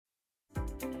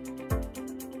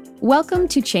Welcome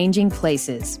to Changing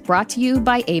Places, brought to you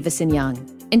by Avis & Young.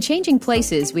 In Changing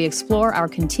Places, we explore our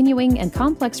continuing and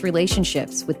complex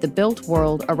relationships with the built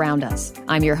world around us.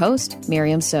 I'm your host,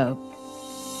 Miriam So.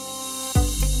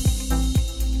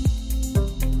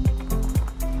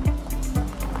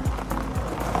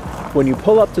 When you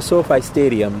pull up to SoFi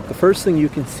Stadium, the first thing you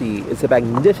can see is a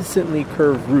magnificently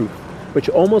curved roof, which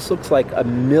almost looks like a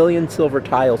million silver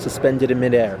tiles suspended in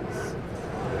midair.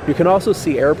 You can also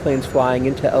see airplanes flying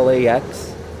into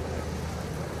LAX.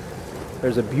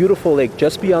 There's a beautiful lake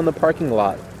just beyond the parking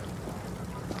lot.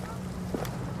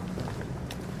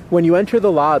 When you enter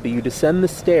the lobby, you descend the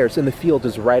stairs and the field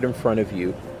is right in front of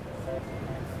you.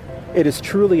 It is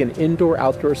truly an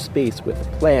indoor-outdoor space with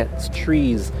plants,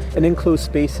 trees, and enclosed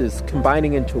spaces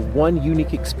combining into one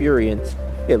unique experience.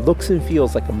 It looks and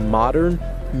feels like a modern,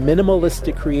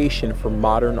 minimalistic creation for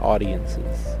modern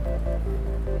audiences.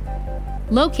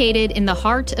 Located in the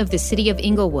heart of the city of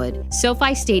Inglewood,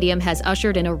 SoFi Stadium has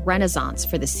ushered in a renaissance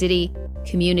for the city,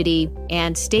 community,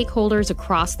 and stakeholders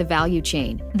across the value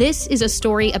chain. This is a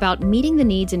story about meeting the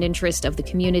needs and interests of the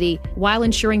community while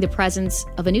ensuring the presence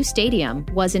of a new stadium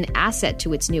was an asset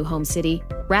to its new home city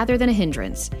rather than a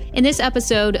hindrance. In this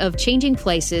episode of Changing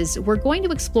Places, we're going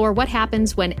to explore what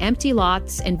happens when empty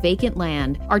lots and vacant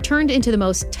land are turned into the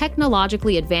most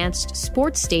technologically advanced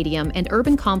sports stadium and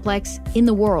urban complex in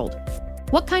the world.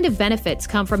 What kind of benefits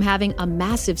come from having a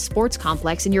massive sports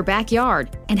complex in your backyard?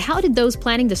 And how did those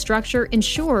planning the structure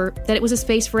ensure that it was a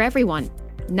space for everyone,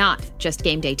 not just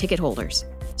game day ticket holders?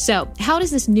 So, how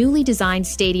does this newly designed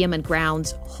stadium and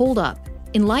grounds hold up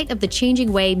in light of the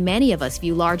changing way many of us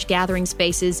view large gathering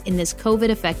spaces in this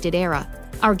COVID-affected era?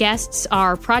 Our guests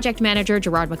are project manager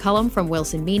Gerard McCullum from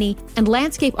Wilson Meany and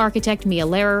landscape architect Mia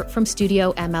Lehrer from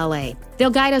Studio MLA. They'll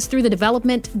guide us through the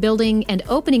development, building, and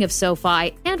opening of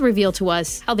SoFi and reveal to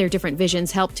us how their different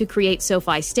visions help to create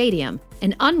SoFi Stadium,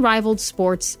 an unrivaled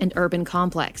sports and urban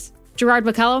complex. Gerard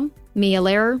McCullum, Mia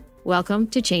Lehrer, welcome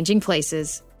to Changing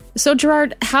Places. So,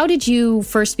 Gerard, how did you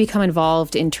first become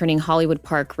involved in turning Hollywood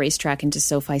Park Racetrack into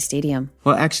SoFi Stadium?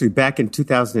 Well, actually, back in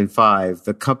 2005,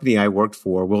 the company I worked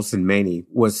for, Wilson Meany,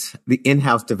 was the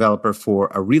in-house developer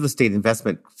for a real estate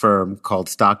investment firm called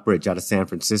Stockbridge out of San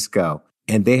Francisco.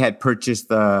 And they had purchased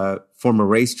the former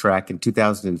racetrack in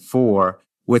 2004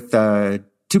 with a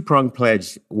two-pronged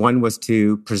pledge. One was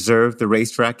to preserve the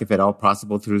racetrack, if at all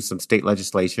possible, through some state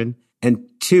legislation. And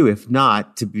two, if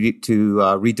not, to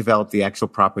redevelop the actual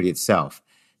property itself.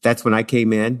 That's when I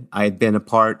came in. I had been a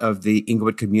part of the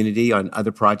Inglewood community on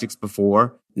other projects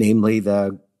before, namely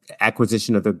the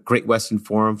acquisition of the Great Western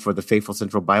Forum for the Faithful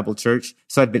Central Bible Church.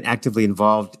 So I'd been actively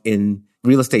involved in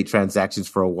real estate transactions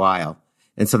for a while.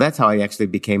 And so that's how I actually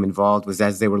became involved, was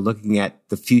as they were looking at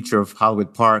the future of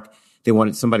Hollywood Park, they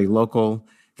wanted somebody local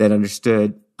that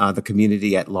understood the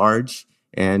community at large.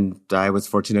 And I was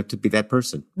fortunate to be that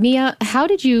person. Mia, how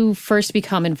did you first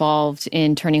become involved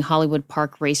in turning Hollywood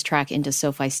Park Racetrack into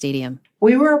SoFi Stadium?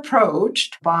 We were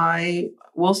approached by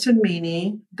Wilson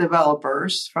Meany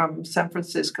developers from San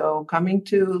Francisco coming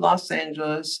to Los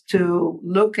Angeles to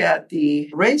look at the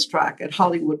racetrack at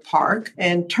Hollywood Park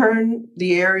and turn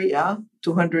the area,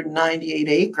 298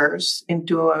 acres,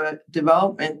 into a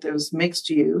development that was mixed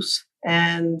use.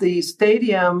 And the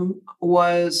stadium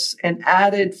was an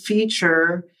added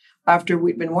feature after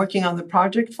we'd been working on the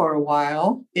project for a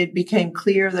while. It became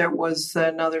clear there was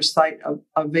another site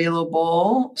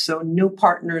available. So new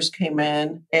partners came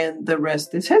in and the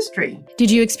rest is history. Did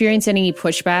you experience any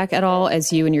pushback at all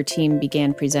as you and your team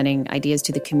began presenting ideas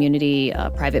to the community,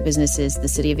 private businesses, the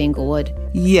city of Inglewood?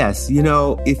 Yes. You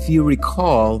know, if you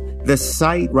recall, the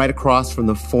site right across from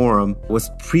the Forum was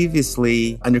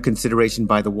previously under consideration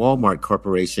by the Walmart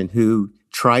Corporation, who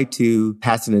tried to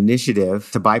pass an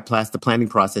initiative to bypass the planning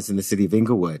process in the city of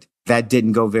Inglewood. That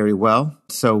didn't go very well.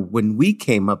 So when we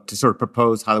came up to sort of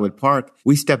propose Hollywood Park,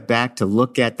 we stepped back to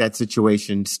look at that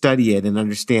situation, study it, and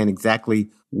understand exactly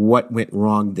what went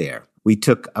wrong there. We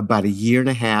took about a year and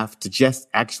a half to just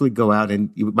actually go out and,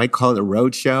 you might call it a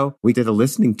road show. We did a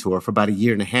listening tour for about a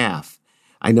year and a half.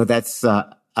 I know that's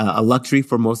a luxury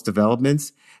for most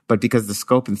developments, but because of the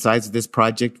scope and size of this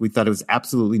project, we thought it was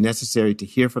absolutely necessary to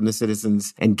hear from the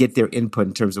citizens and get their input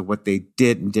in terms of what they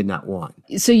did and did not want.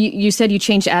 So you said you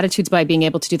changed attitudes by being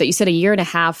able to do that. You said a year and a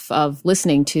half of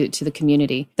listening to the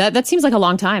community. That seems like a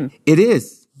long time. It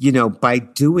is. You know, by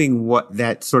doing what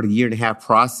that sort of year and a half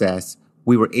process,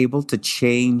 we were able to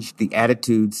change the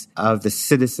attitudes of the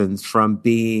citizens from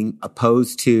being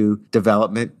opposed to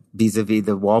development vis-a-vis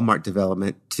the Walmart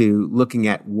development to looking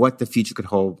at what the future could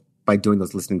hold by doing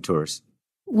those listening tours.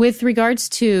 With regards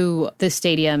to the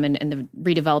stadium and the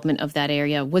redevelopment of that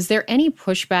area, was there any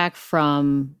pushback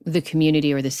from the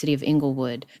community or the city of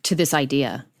Inglewood to this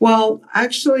idea? Well,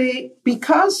 actually,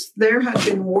 because there had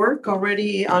been work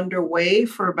already underway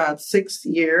for about 6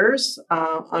 years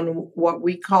on what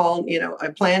we call,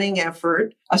 a planning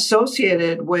effort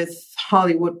associated with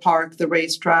Hollywood Park, the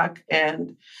racetrack.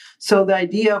 And so the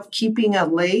idea of keeping a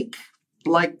lake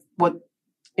like what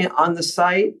on the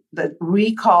site that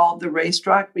recalled the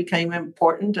racetrack became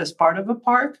important as part of a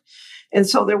park. And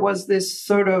so there was this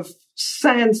sort of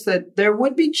sense that there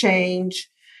would be change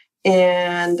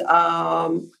and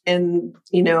and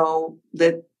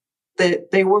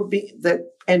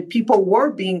people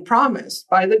were being promised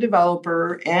by the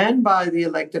developer and by the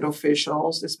elected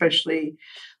officials, especially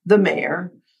the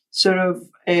mayor, sort of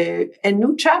a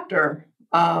new chapter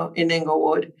in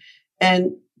Inglewood.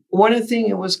 And one of the things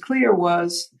that was clear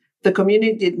was the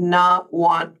community did not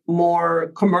want more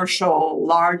commercial,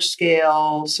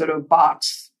 large-scale sort of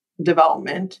box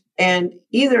development, and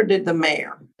either did the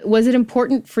mayor. Was it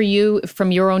important for you,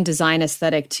 from your own design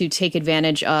aesthetic, to take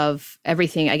advantage of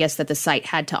everything, I guess, that the site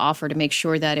had to offer to make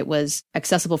sure that it was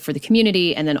accessible for the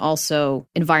community and then also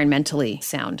environmentally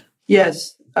sound?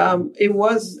 Yes, it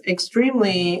was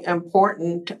extremely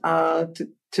important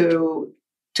to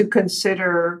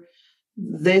consider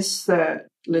this,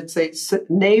 let's say,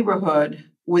 neighborhood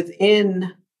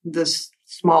within this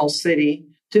small city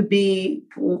to be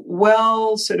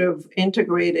well sort of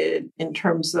integrated in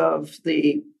terms of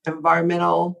the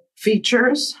environmental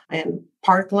features and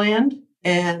parkland,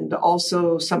 and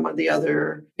also some of the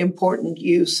other important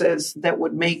uses that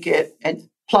would make it a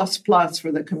plus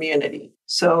for the community.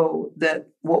 So that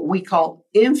what we call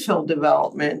infill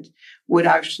development would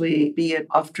actually be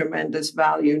of tremendous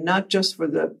value, not just for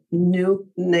the new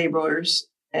neighbors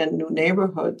and new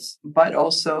neighborhoods, but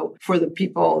also for the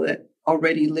people that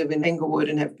already live in Inglewood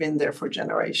and have been there for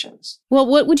generations. Well,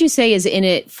 what would you say is in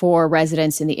it for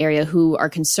residents in the area who are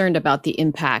concerned about the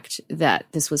impact that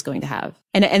this was going to have?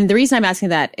 And the reason I'm asking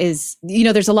that is,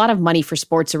 there's a lot of money for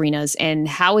sports arenas. And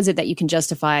how is it that you can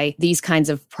justify these kinds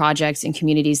of projects in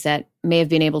communities that may have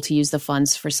been able to use the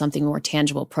funds for something more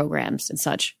tangible, programs and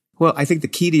such? Well, I think the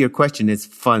key to your question is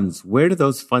funds. Where do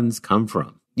those funds come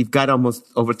from? You've got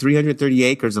almost over 330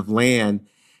 acres of land.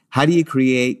 How do you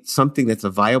create something that's a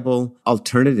viable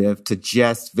alternative to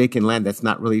just vacant land that's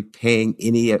not really paying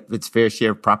any of its fair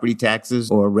share of property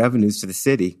taxes or revenues to the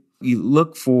city? You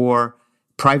look for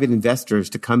private investors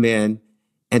to come in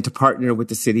and to partner with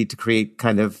the city to create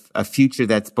kind of a future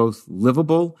that's both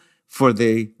livable for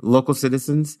the local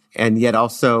citizens and yet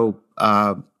also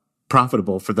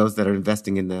profitable for those that are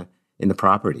investing in the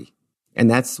property. And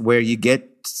that's where you get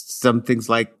some things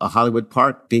like a Hollywood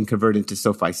Park being converted into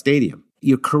SoFi Stadium.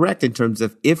 You're correct in terms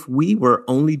of if we were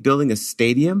only building a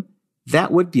stadium,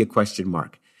 that would be a question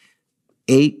mark.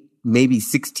 8, maybe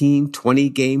 16, 20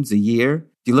 games a year.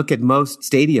 If you look at most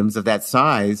stadiums of that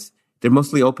size, they're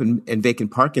mostly open and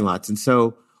vacant parking lots. And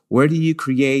so where do you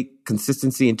create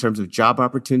consistency in terms of job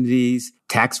opportunities,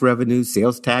 tax revenues,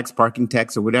 sales tax, parking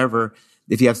tax, or whatever,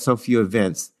 if you have so few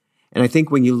events? And I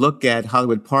think when you look at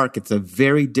Hollywood Park, it's a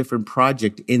very different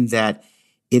project in that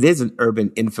it is an urban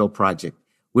infill project.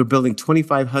 We're building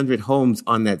 2,500 homes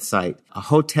on that site, a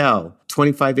hotel,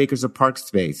 25 acres of park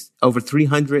space, over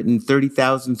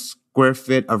 330,000 square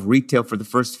feet of retail for the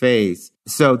first phase.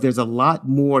 So there's a lot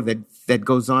more that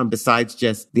goes on besides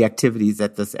just the activities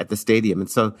at the stadium. And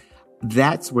so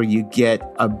that's where you get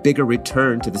a bigger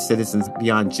return to the citizens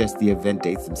beyond just the event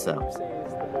dates themselves.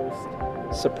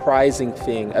 Surprising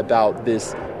thing about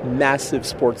this massive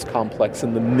sports complex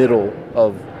in the middle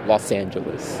of Los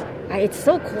Angeles? It's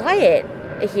so quiet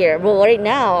here. Well, right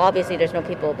now, obviously, there's no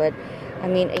people, but I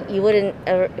mean, you wouldn't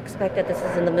ever expect that this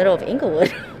is in the middle of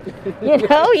Inglewood.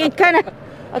 You'd kind of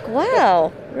like,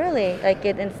 wow, really? Like,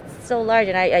 it's so large,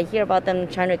 and I hear about them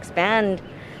trying to expand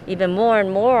even more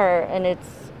and more, and it's,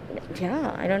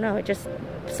 I don't know, it's just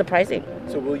surprising.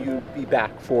 So will you be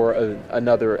back for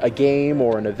a game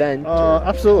or an event?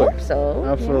 Absolutely. I hope so.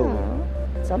 Absolutely.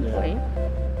 Yeah, at some point.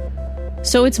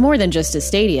 So it's more than just a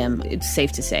stadium, it's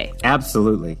safe to say.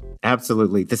 Absolutely.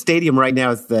 Absolutely. The stadium right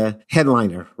now is the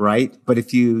headliner, right? But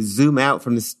if you zoom out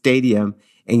from the stadium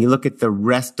and you look at the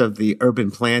rest of the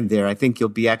urban plan there, I think you'll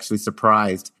be actually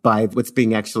surprised by what's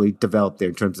being actually developed there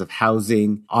in terms of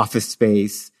housing, office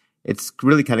space. It's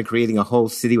really kind of creating a whole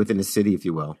city within a city, if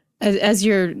you will. As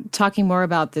you're talking more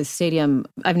about this stadium,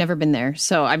 I've never been there.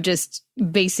 So I'm just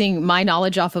basing my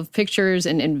knowledge off of pictures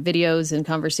and videos and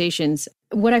conversations.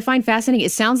 What I find fascinating,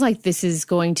 it sounds like this is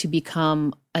going to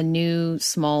become a new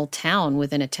small town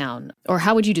within a town. Or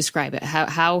how would you describe it?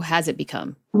 How has it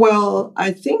become? Well,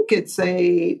 I think it's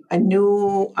a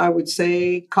new, I would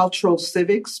say, cultural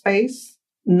civic space,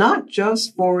 not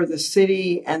just for the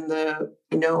city and the,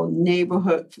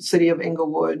 neighborhood, city of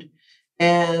Inglewood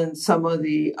and some of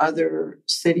the other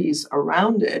cities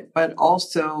around it, but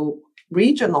also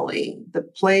regionally, the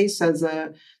place as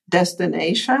a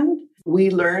destination.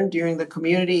 We learned during the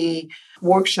community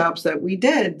workshops that we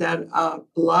did that a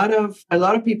lot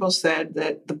of people said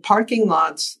that the parking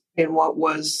lots in what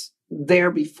was there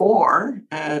before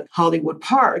at Hollywood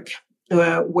Park,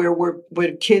 where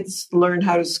kids learn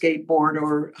how to skateboard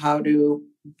or how to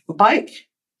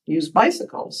use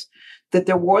bicycles, that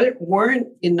there weren't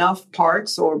enough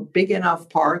parks or big enough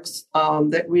parks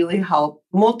that really help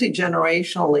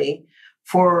multi-generationally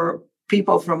for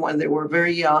people from when they were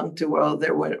very young to when they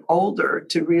were older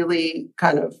to really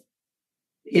kind of,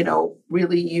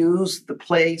 really use the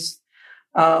place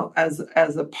as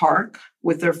a park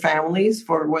with their families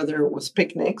for whether it was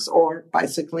picnics or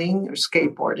bicycling or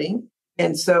skateboarding.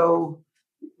 And so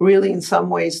really, in some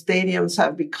ways, stadiums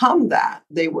have become that.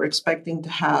 They were expecting to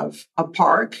have a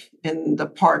park, and the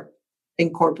park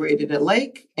incorporated a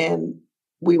lake, and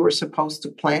we were supposed to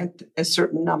plant a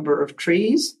certain number of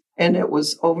trees, and it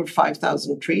was over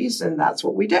 5,000 trees, and that's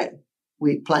what we did.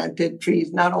 We planted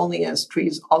trees, not only as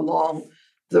trees along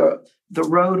the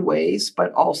roadways,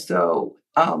 but also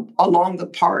along the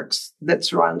parks that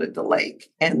surrounded the lake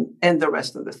and the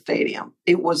rest of the stadium.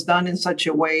 It was done in such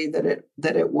a way that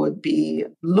it would be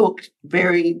looked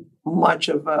very much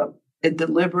of a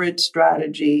deliberate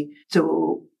strategy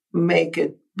to make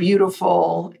it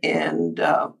beautiful and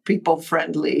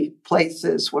people-friendly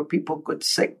places where people could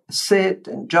sit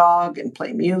and jog and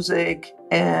play music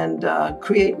and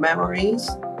create memories.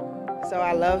 So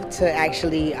I love to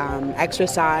actually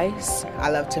exercise. I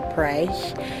love to pray.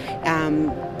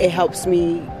 It helps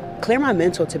me clear my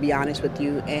mental, to be honest with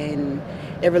you, and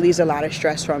it relieves a lot of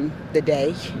stress from the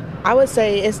day. I would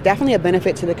say it's definitely a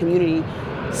benefit to the community.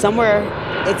 Somewhere,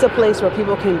 it's a place where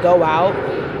people can go out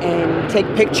and take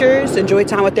pictures, enjoy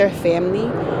time with their family,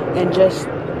 and just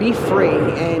be free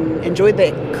and enjoy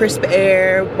the crisp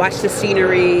air, watch the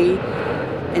scenery,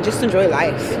 and just enjoy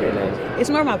life.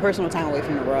 It's more of my personal time away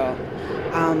from the world.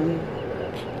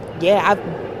 I've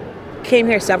came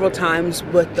here several times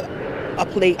with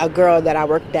a girl that I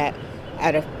worked at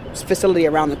a facility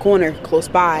around the corner close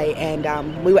by, and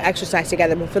we would exercise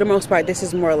together. But for the most part, this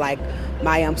is more like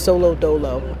my solo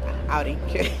dolo outing.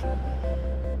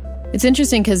 It's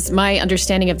interesting because my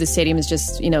understanding of the stadium is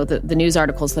just, the news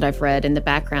articles that I've read in the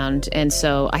background. And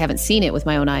so I haven't seen it with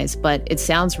my own eyes, but it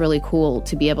sounds really cool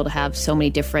to be able to have so many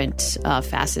different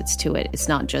facets to it. It's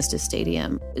not just a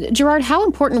stadium. Gerard, how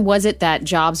important was it that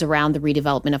jobs around the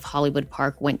redevelopment of Hollywood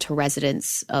Park went to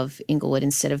residents of Inglewood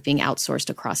instead of being outsourced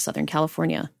across Southern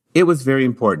California? It was very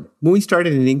important. When we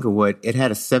started in Inglewood, it had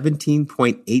a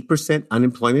 17.8%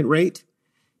 unemployment rate.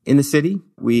 In the city,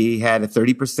 we had a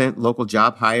 30% local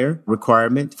job hire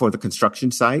requirement for the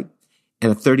construction site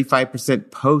and a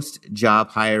 35% post-job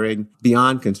hiring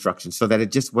beyond construction, so that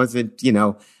it just wasn't,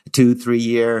 2-3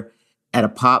 year at a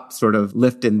pop sort of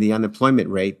lift in the unemployment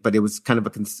rate, but it was kind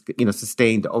of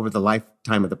sustained over the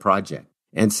lifetime of the project.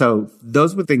 And so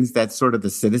those were things that sort of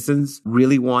the citizens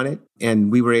really wanted,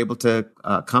 and we were able to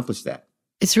accomplish that.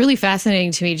 It's really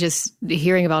fascinating to me just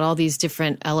hearing about all these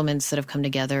different elements that have come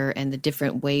together and the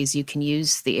different ways you can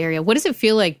use the area. What does it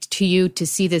feel like to you to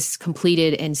see this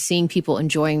completed and seeing people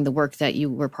enjoying the work that you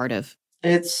were part of?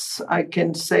 I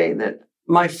can say that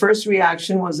my first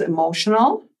reaction was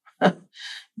emotional.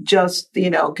 Just,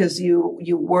 because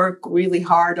you work really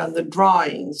hard on the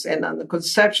drawings and on the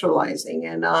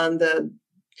conceptualizing and on the,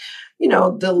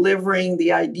 delivering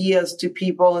the ideas to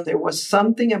people. And there was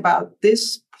something about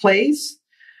this place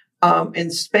in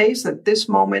space at this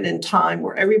moment in time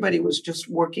where everybody was just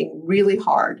working really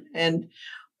hard and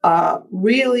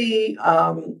really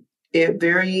a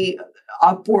very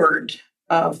upward,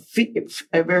 a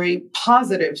very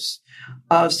positive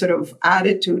sort of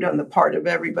attitude on the part of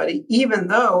everybody, even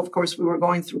though, of course, we were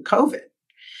going through COVID.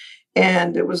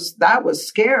 And that was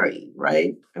scary,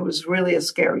 right? It was really a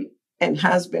scary and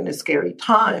has been a scary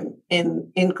time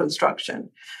in construction.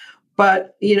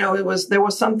 But, there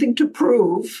was something to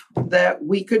prove that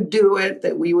we could do it,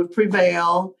 that we would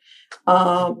prevail,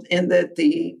 and that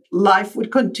the life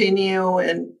would continue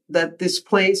and that this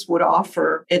place would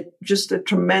offer it just a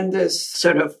tremendous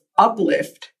sort of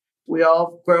uplift We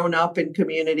all grown up in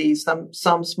communities,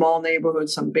 some small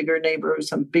neighborhoods, some bigger neighborhoods,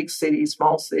 some big cities,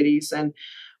 small cities, and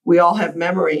we all have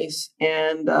memories.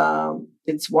 And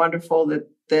it's wonderful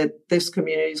that this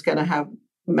community is going to have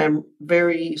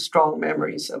very strong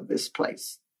memories of this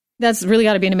place. That's really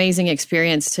got to be an amazing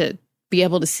experience to be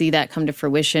able to see that come to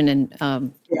fruition.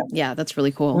 And yeah, that's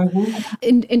really cool.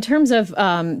 Mm-hmm. In terms of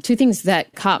two things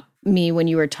that caught me when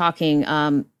you were talking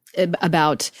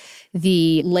about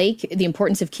the lake, the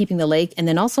importance of keeping the lake, and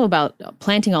then also about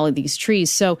planting all of these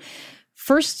trees. So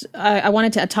first, I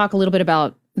wanted to talk a little bit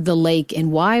about the lake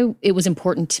and why it was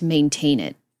important to maintain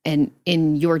it and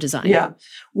in your design. Yeah.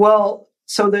 Well,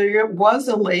 so there was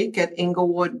a lake at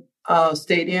Inglewood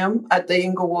Stadium, at the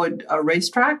Inglewood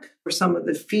racetrack. For some of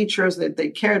the features that they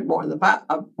cared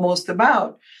most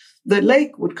about, the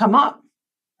lake would come up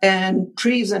and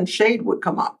trees and shade would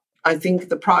come up. I think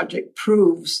the project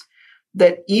proves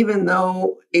that even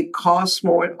though it costs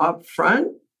more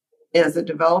upfront as a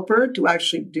developer to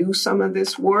actually do some of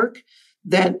this work,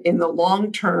 then in the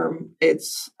long term,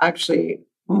 it's actually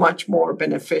much more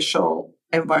beneficial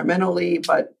environmentally,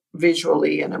 but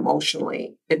visually and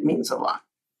emotionally, it means a lot.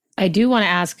 I do want to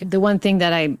ask, the one thing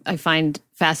that I find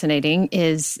fascinating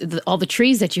is all the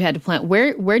trees that you had to plant.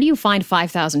 Where do you find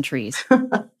 5,000 trees?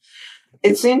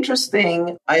 It's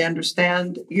interesting. I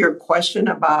understand your question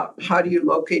about how do you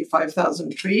locate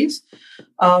 5,000 trees.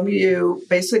 You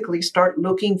basically start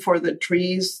looking for the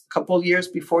trees a couple years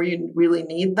before you really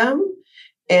need them,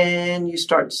 and you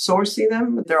start sourcing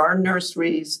them. There are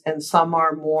nurseries, and some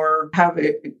are have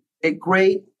a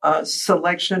great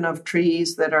selection of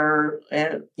trees that are,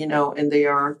 and they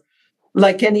are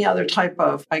like any other type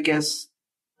of, I guess,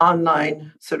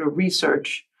 online sort of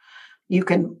research. You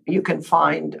can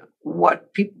find what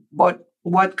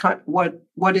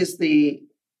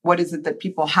is it that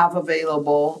people have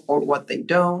available or what they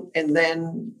don't, and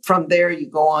then from there you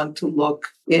go on to look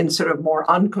in sort of more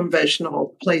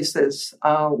unconventional places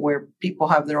where people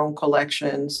have their own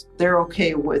collections. They're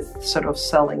okay with sort of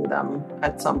selling them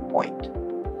at some point.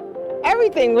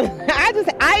 Everything was,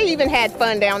 I even had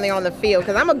fun down there on the field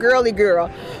because I'm a girly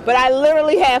girl, but I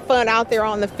literally had fun out there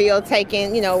on the field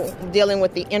dealing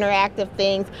with the interactive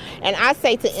things. And I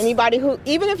say to anybody who,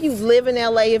 even if you live in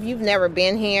LA, if you've never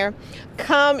been here,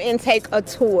 come and take a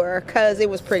tour because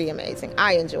it was pretty amazing.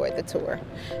 I enjoyed the tour.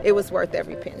 It was worth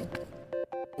every penny.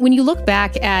 When you look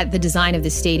back at the design of the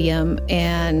stadium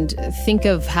and think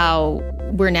of how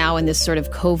we're now in this sort of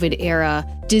COVID era,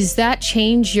 does that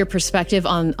change your perspective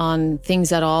on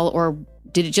things at all? Or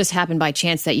did it just happen by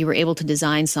chance that you were able to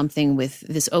design something with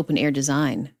this open air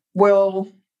design?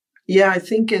 Well, yeah, I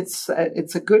think it's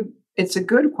a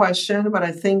good question, but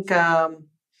I think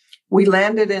we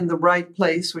landed in the right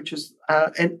place, which is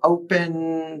an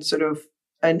open sort of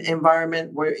an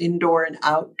environment where indoor and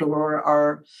outdoor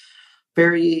are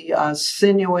very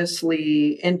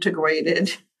sinuously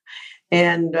integrated,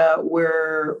 and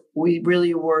where we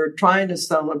really were trying to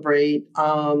celebrate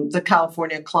the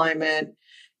California climate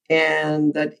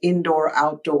and that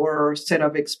indoor-outdoor set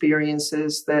of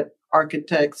experiences that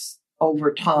architects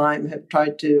over time have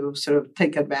tried to sort of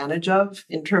take advantage of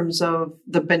in terms of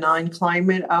the benign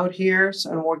climate out here.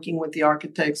 So I'm working with the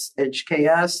architects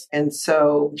HKS. And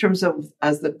so in terms of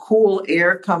as the cool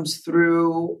air comes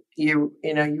through, you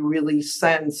really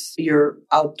sense you're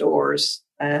outdoors,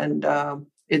 and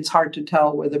it's hard to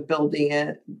tell where the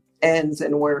building ends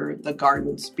and where the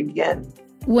gardens begin.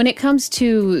 When it comes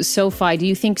to SoFi, do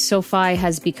you think SoFi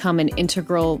has become an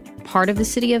integral part of the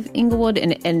city of Inglewood?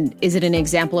 And is it an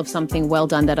example of something well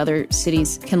done that other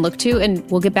cities can look to? And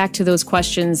we'll get back to those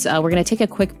questions. We're going to take a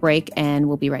quick break and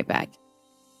we'll be right back.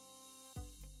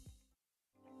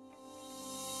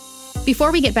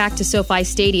 Before we get back to SoFi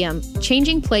Stadium,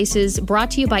 Changing Places, brought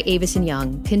to you by Avis &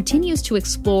 Young, continues to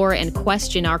explore and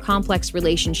question our complex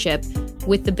relationship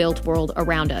with the built world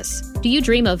around us. Do you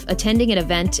dream of attending an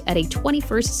event at a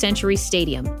 21st century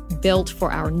stadium built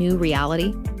for our new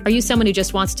reality? Are you someone who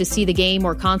just wants to see the game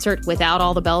or concert without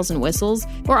all the bells and whistles?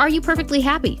 Or are you perfectly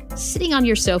happy sitting on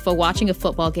your sofa watching a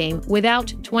football game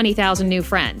without 20,000 new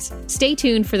friends? Stay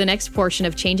tuned for the next portion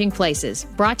of Changing Places,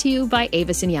 brought to you by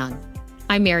Avis & Young.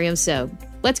 I'm Miriam Sobe.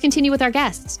 Let's continue with our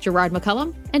guests, Gerard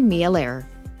McCullum and Mia Lehrer.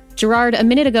 Gerard, a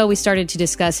minute ago, we started to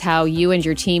discuss how you and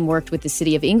your team worked with the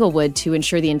city of Inglewood to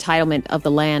ensure the entitlement of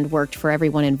the land worked for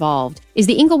everyone involved. Is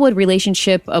the Inglewood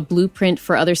relationship a blueprint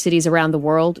for other cities around the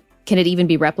world? Can it even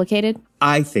be replicated?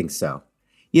 I think so.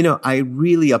 I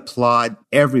really applaud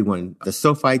everyone, the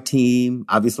SoFi team,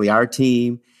 obviously our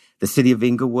team, the city of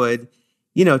Inglewood.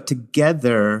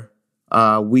 Together,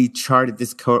 we charted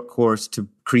this course to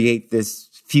create this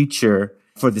future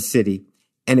for the city.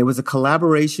 And it was a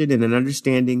collaboration and an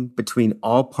understanding between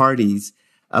all parties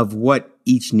of what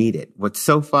each needed, what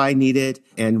SoFi needed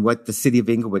and what the city of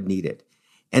Inglewood needed.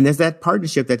 And there's that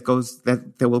partnership that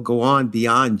will go on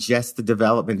beyond just the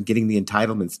development and getting the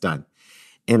entitlements done.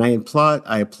 And I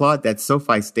applaud that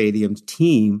SoFi Stadium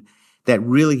team that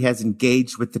really has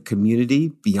engaged with the community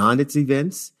beyond its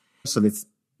events. So it's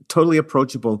totally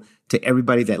approachable to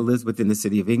everybody that lives within the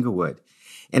city of Inglewood.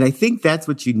 And I think that's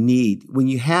what you need. When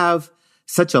you have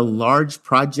such a large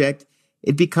project,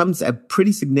 it becomes a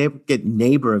pretty significant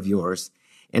neighbor of yours.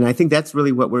 And I think that's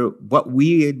really what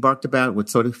we embarked about, what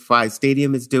SoFi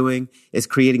Stadium is doing, is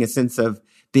creating a sense of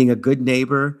being a good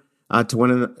neighbor to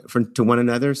one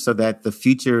another so that the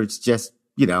future is just,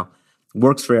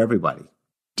 works for everybody.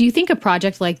 Do you think a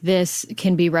project like this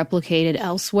can be replicated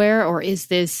elsewhere, or is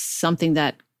this something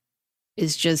that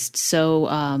is just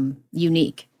so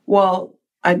unique? Well,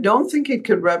 I don't think it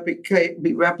could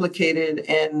be replicated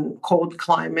in cold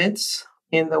climates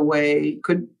in the way it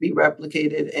could be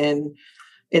replicated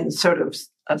in sort of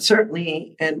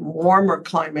certainly in warmer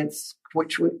climates,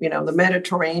 which the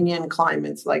Mediterranean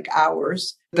climates like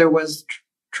ours. There was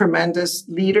tremendous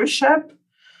leadership,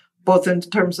 both in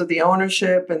terms of the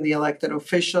ownership and the elected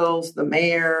officials, the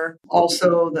mayor,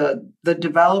 also the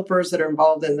developers that are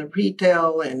involved in the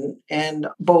retail and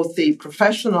both the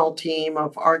professional team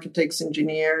of architects,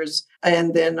 engineers,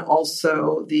 and then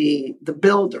also the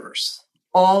builders.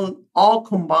 All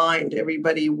combined,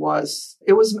 it was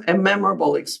a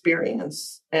memorable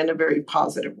experience and a very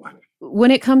positive one.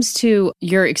 When it comes to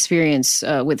your experience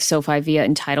with SoFi via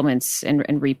entitlements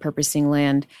and repurposing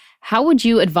land, how would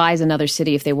you advise another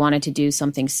city if they wanted to do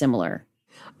something similar?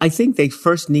 I think they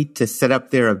first need to set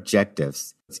up their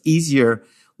objectives. It's easier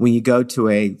when you go to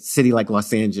a city like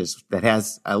Los Angeles that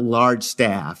has a large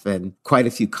staff and quite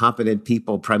a few competent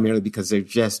people, primarily because they've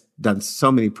just done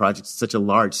so many projects. It's such a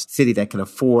large city that can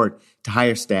afford to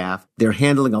hire staff. They're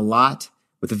handling a lot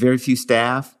with a very few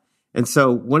staff. And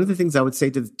so one of the things I would say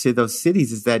to those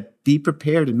cities is that be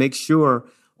prepared and make sure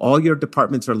all your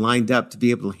departments are lined up to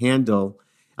be able to handle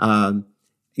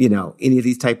any of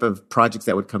these type of projects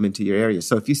that would come into your area.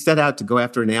 So if you set out to go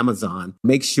after an Amazon,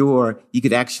 make sure you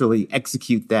could actually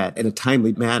execute that in a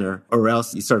timely manner, or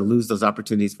else you sort of lose those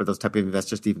opportunities for those type of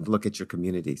investors to even look at your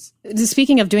communities.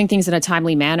 Speaking of doing things in a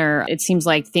timely manner, it seems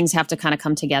like things have to kind of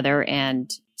come together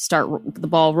and start the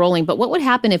ball rolling. But what would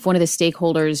happen if one of the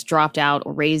stakeholders dropped out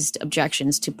or raised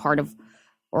objections to part of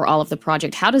or all of the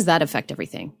project? How does that affect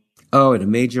everything? Oh, in a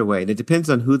major way. And it depends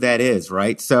on who that is,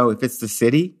 right? So if it's the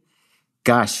city,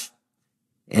 gosh,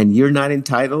 and you're not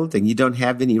entitled and you don't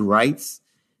have any rights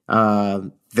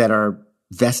that are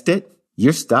vested,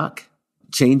 you're stuck.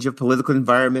 Change of political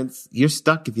environments, you're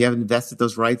stuck if you haven't invested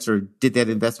those rights or did that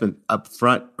investment up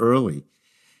front early.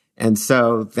 And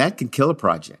so that can kill a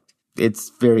project.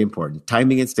 It's very important.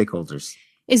 Timing and stakeholders.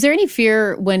 Is there any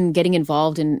fear when getting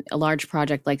involved in a large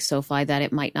project like SoFi that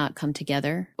it might not come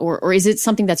together? Or is it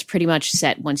something that's pretty much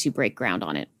set once you break ground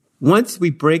on it? Once we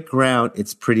break ground,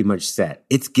 it's pretty much set.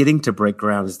 It's getting to break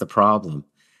ground is the problem,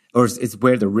 or it's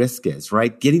where the risk is,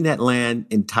 right? Getting that land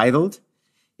entitled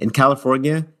in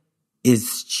California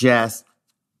is just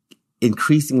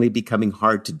increasingly becoming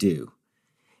hard to do.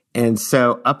 And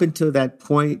so up until that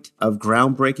point of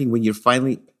groundbreaking, when you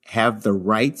finally have the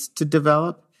rights to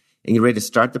develop and you're ready to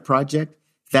start the project,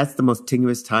 that's the most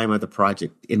tenuous time of the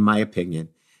project, in my opinion.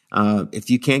 If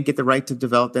you can't get the right to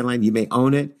develop that land, you may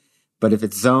own it. But if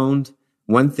it's zoned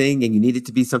one thing and you need it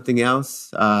to be something else,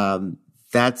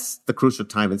 that's the crucial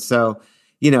time. And so,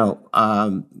 we did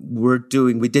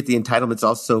the entitlements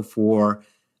also for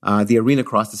the arena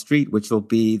across the street, which will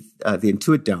be the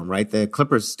Intuit Dome, right? The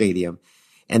Clippers Stadium.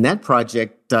 And that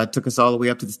project took us all the way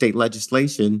up to the state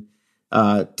legislation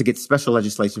to get special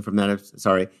legislation from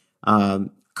that,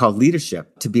 called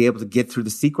leadership, to be able to get through the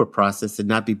CEQA process and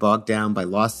not be bogged down by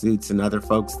lawsuits and other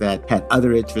folks that had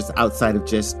other interests outside of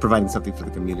just providing something for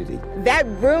the community. That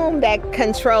room that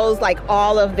controls like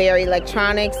all of their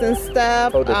electronics and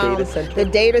stuff. Oh, the data center? The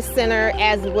data center,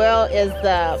 as well as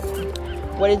the,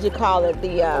 what did you call it?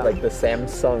 Like the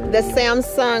Samsung. The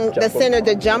center,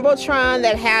 the Jumbotron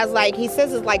that has he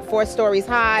says it's like 4 stories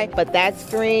high, but that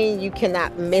screen, you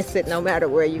cannot miss it no matter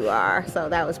where you are. So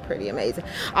that was pretty amazing.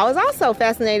 I was also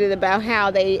fascinated about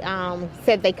how they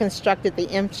said they constructed the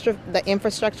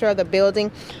infrastructure of the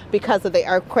building because of the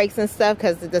earthquakes and stuff,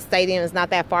 because the stadium is not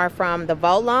that far from the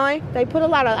vote line. They put a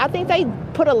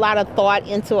put a lot of thought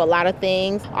into a lot of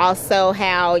things. Also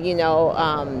how,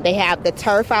 they have the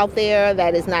turf out there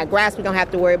that is not grass. We don't have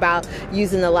to worry about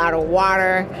using a lot of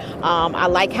water. I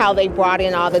like how they brought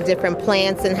in all the different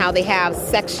plants and how they have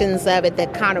sections of it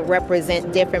that kind of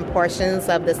represent different portions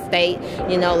of the state.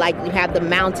 Like you have the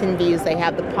mountain views, they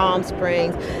have the Palm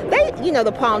Springs,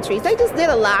 the palm trees. They just did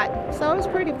a lot. So it was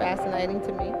pretty fascinating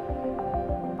to me.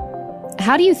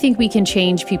 How do you think we can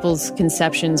change people's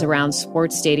conceptions around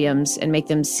sports stadiums and make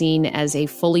them seen as a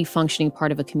fully functioning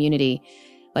part of a community,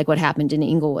 like what happened in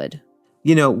Inglewood?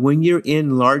 When you're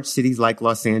in large cities like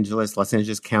Los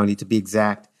Angeles County to be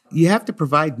exact, you have to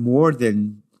provide more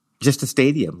than just a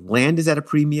stadium. Land is at a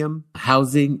premium.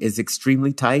 Housing is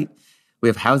extremely tight. We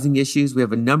have housing issues. We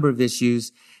have a number of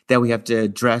issues that we have to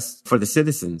address for the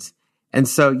citizens. And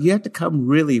so you have to come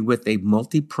really with a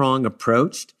multi-pronged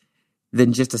approach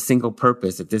than just a single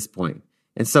purpose at this point.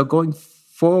 And so going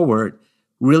forward,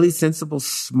 really sensible,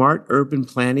 smart urban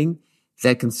planning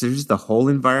that considers the whole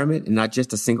environment and not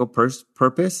just a single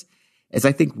purpose is,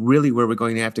 I think, really where we're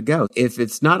going to have to go. If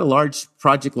it's not a large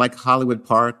project like Hollywood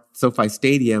Park, SoFi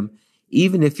Stadium,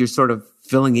 even if you're sort of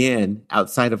filling in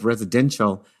outside of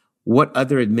residential, what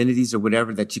other amenities or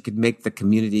whatever that you could make the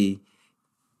community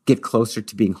get closer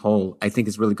to being whole, I think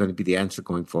is really going to be the answer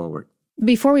going forward.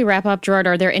 Before we wrap up, Gerard,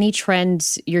 are there any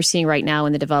trends you're seeing right now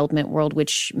in the development world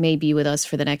which may be with us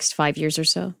for the next 5 years or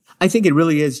so? I think it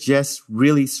really is just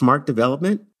really smart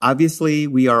development. Obviously,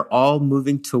 we are all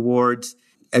moving towards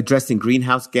addressing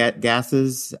greenhouse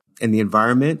gases in the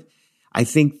environment. I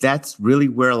think that's really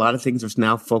where a lot of things are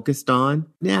now focused on.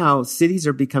 Now, cities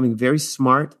are becoming very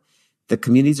smart. The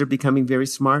communities are becoming very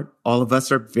smart. All of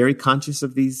us are very conscious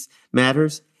of these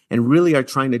matters and really are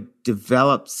trying to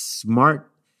develop smart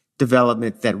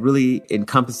development that really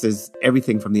encompasses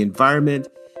everything from the environment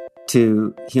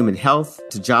to human health,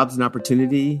 to jobs and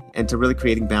opportunity, and to really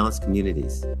creating balanced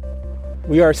communities.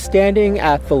 We are standing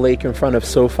at the lake in front of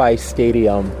SoFi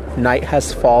Stadium. Night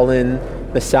has fallen.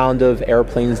 The sound of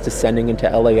airplanes descending into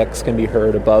LAX can be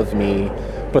heard above me.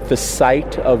 But the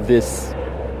sight of this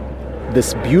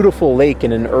beautiful lake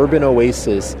in an urban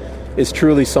oasis is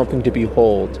truly something to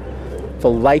behold. The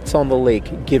lights on the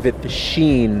lake give it the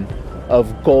sheen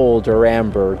of gold or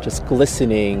amber, just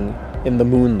glistening in the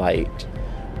moonlight.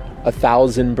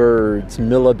 1,000 birds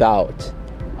mill about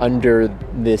under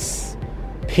this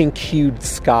pink-hued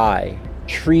sky.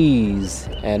 Trees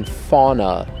and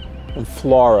fauna and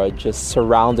flora just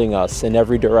surrounding us in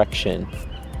every direction.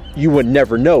 You would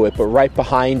never know it, but right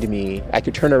behind me, I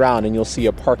could turn around and you'll see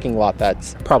a parking lot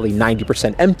that's probably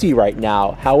 90% empty right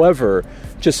now. However,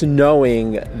 just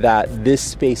knowing that this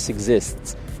space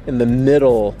exists in the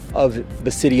middle of the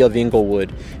city of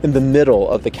Inglewood, in the middle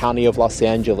of the county of Los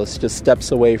Angeles, just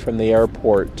steps away from the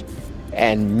airport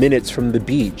and minutes from the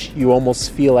beach, you almost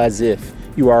feel as if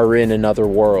you are in another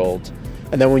world.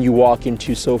 And then when you walk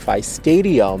into SoFi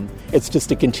Stadium, it's just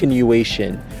a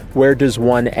continuation. Where does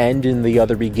one end and the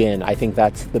other begin? I think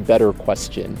that's the better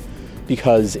question,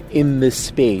 because in this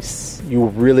space, you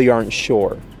really aren't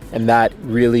sure. And that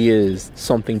really is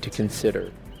something to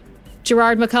consider.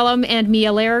 Gerard McCullum and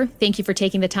Mia Lair, thank you for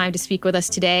taking the time to speak with us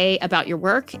today about your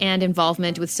work and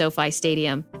involvement with SoFi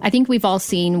Stadium. I think we've all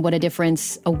seen what a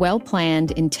difference a well-planned,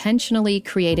 intentionally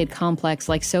created complex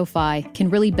like SoFi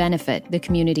can really benefit the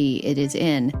community it is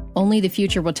in. Only the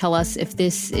future will tell us if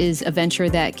this is a venture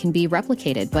that can be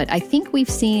replicated, but I think we've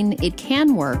seen it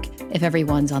can work if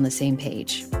everyone's on the same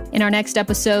page. In our next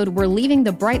episode, we're leaving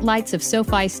the bright lights of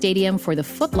SoFi Stadium for the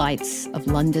footlights of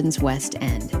London's West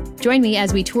End. Join me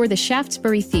as we tour the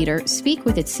Shaftesbury Theatre, speak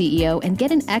with its CEO, and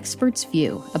get an expert's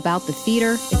view about the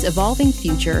theatre, its evolving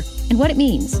future, and what it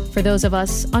means for those of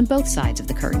us on both sides of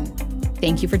the curtain.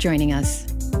 Thank you for joining us.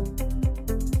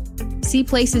 See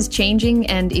places changing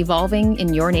and evolving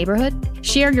in your neighborhood?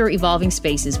 Share your evolving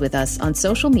spaces with us on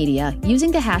social media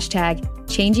using the hashtag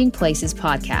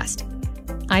 #ChangingPlacesPodcast.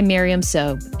 I'm Miriam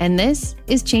Sobe, and this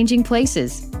is Changing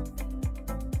Places.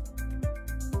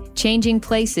 Changing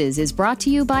Places is brought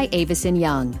to you by Avison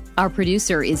Young. Our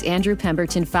producer is Andrew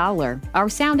Pemberton Fowler. Our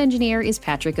sound engineer is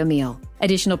Patrick Emile.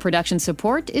 Additional production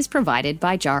support is provided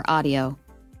by Jar Audio.